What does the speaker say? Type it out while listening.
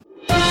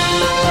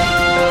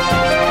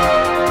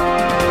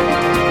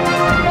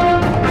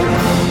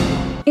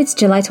It's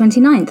July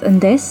 29th,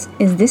 and this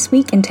is This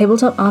Week in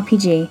Tabletop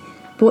RPG,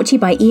 brought to you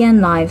by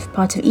EN Live,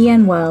 part of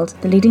EN World,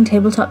 the leading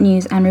tabletop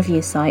news and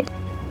review site.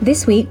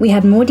 This week, we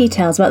had more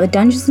details about the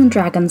Dungeons &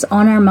 Dragons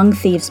Honor Among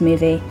Thieves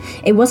movie.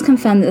 It was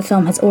confirmed that the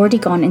film has already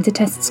gone into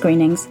test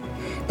screenings.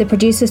 The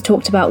producers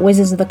talked about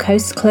Wizards of the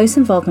Coast's close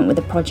involvement with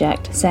the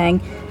project,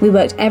 saying, "We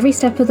worked every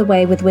step of the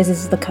way with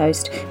Wizards of the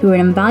Coast, who were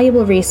an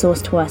invaluable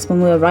resource to us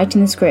when we were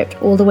writing the script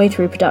all the way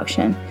through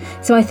production.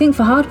 So I think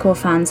for hardcore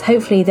fans,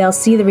 hopefully they'll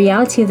see the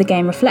reality of the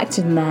game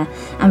reflected in there,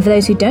 and for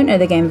those who don't know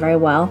the game very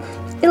well,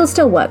 it'll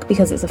still work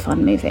because it's a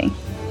fun movie."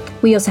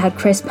 We also had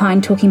Chris Pine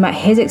talking about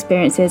his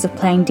experiences of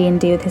playing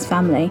D&D with his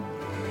family.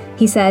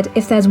 He said,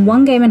 "If there's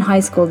one game in high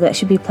school that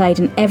should be played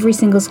in every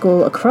single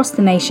school across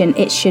the nation,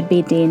 it should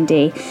be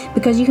D&D,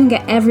 because you can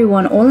get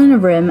everyone all in a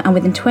room, and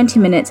within 20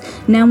 minutes,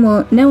 no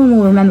one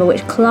will remember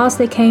which class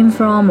they came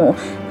from, or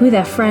who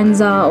their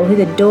friends are, or who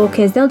the dork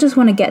is. They'll just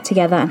want to get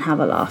together and have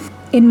a laugh."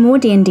 In more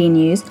D&D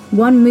news,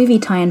 one movie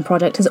tie-in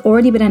product has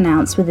already been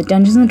announced with the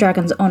Dungeons &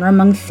 Dragons Honor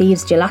Among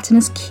Thieves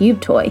gelatinous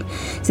cube toy.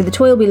 So the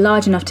toy will be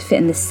large enough to fit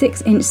in the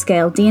 6-inch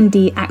scale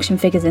D&D action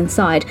figures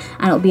inside,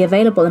 and it will be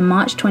available in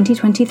March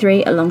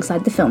 2023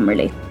 alongside the film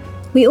release.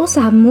 We also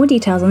have more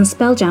details on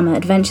Spelljammer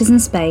Adventures in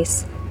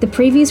Space. The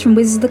previews from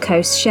Wizards of the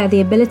Coast share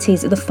the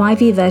abilities of the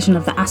 5e version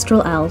of the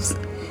Astral Elves.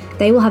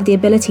 They will have the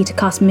ability to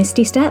cast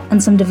Misty Step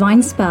and some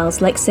divine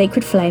spells like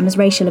Sacred Flame as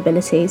racial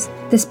abilities.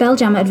 The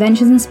Spelljammer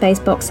Adventures in Space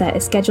box set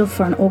is scheduled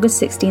for an August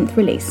 16th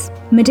release.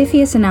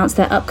 Modiphius announced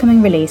their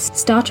upcoming release,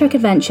 Star Trek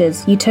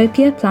Adventures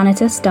Utopia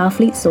Planeta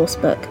Starfleet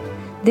Sourcebook.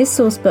 This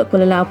sourcebook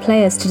will allow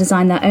players to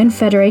design their own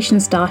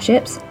Federation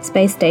starships,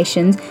 space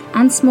stations,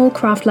 and small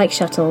craft-like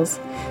shuttles.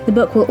 The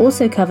book will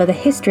also cover the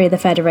history of the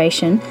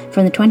Federation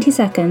from the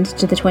 22nd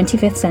to the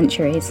 25th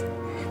centuries.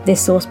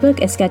 This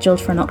sourcebook is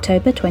scheduled for an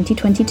October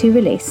 2022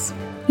 release.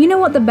 You know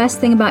what the best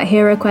thing about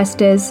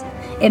HeroQuest is?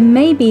 It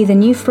may be the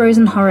new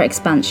Frozen Horror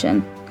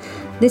expansion.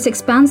 This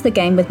expands the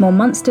game with more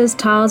monsters,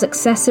 tiles,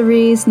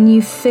 accessories,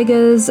 new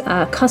figures,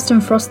 custom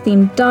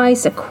Frost-themed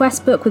dice, a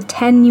quest book with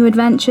 10 new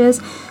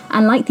adventures,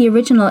 and like the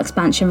original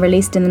expansion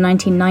released in the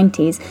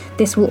 1990s,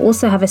 this will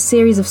also have a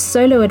series of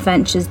solo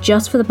adventures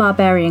just for the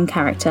Barbarian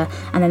character,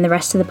 and then the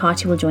rest of the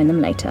party will join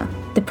them later.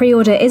 The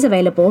pre-order is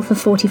available for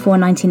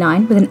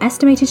 $44.99 with an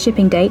estimated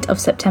shipping date of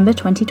September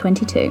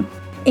 2022.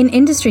 In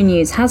industry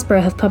news,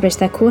 Hasbro have published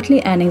their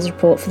quarterly earnings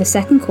report for the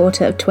second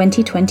quarter of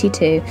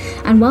 2022,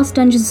 and whilst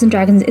Dungeons &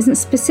 Dragons isn't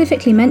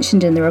specifically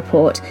mentioned in the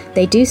report,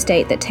 they do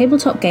state that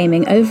tabletop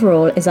gaming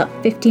overall is up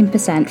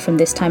 15% from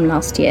this time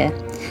last year.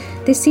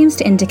 This seems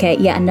to indicate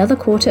yet another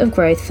quarter of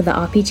growth for the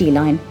RPG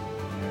line.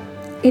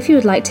 If you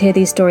would like to hear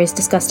these stories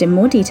discussed in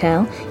more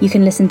detail, you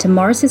can listen to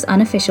Morris's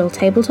unofficial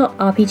Tabletop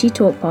RPG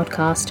Talk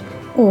podcast,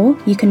 or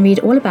you can read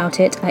all about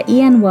it at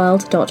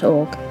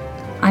enworld.org.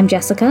 I'm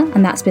Jessica,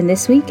 and that's been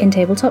This Week in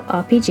Tabletop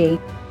RPG.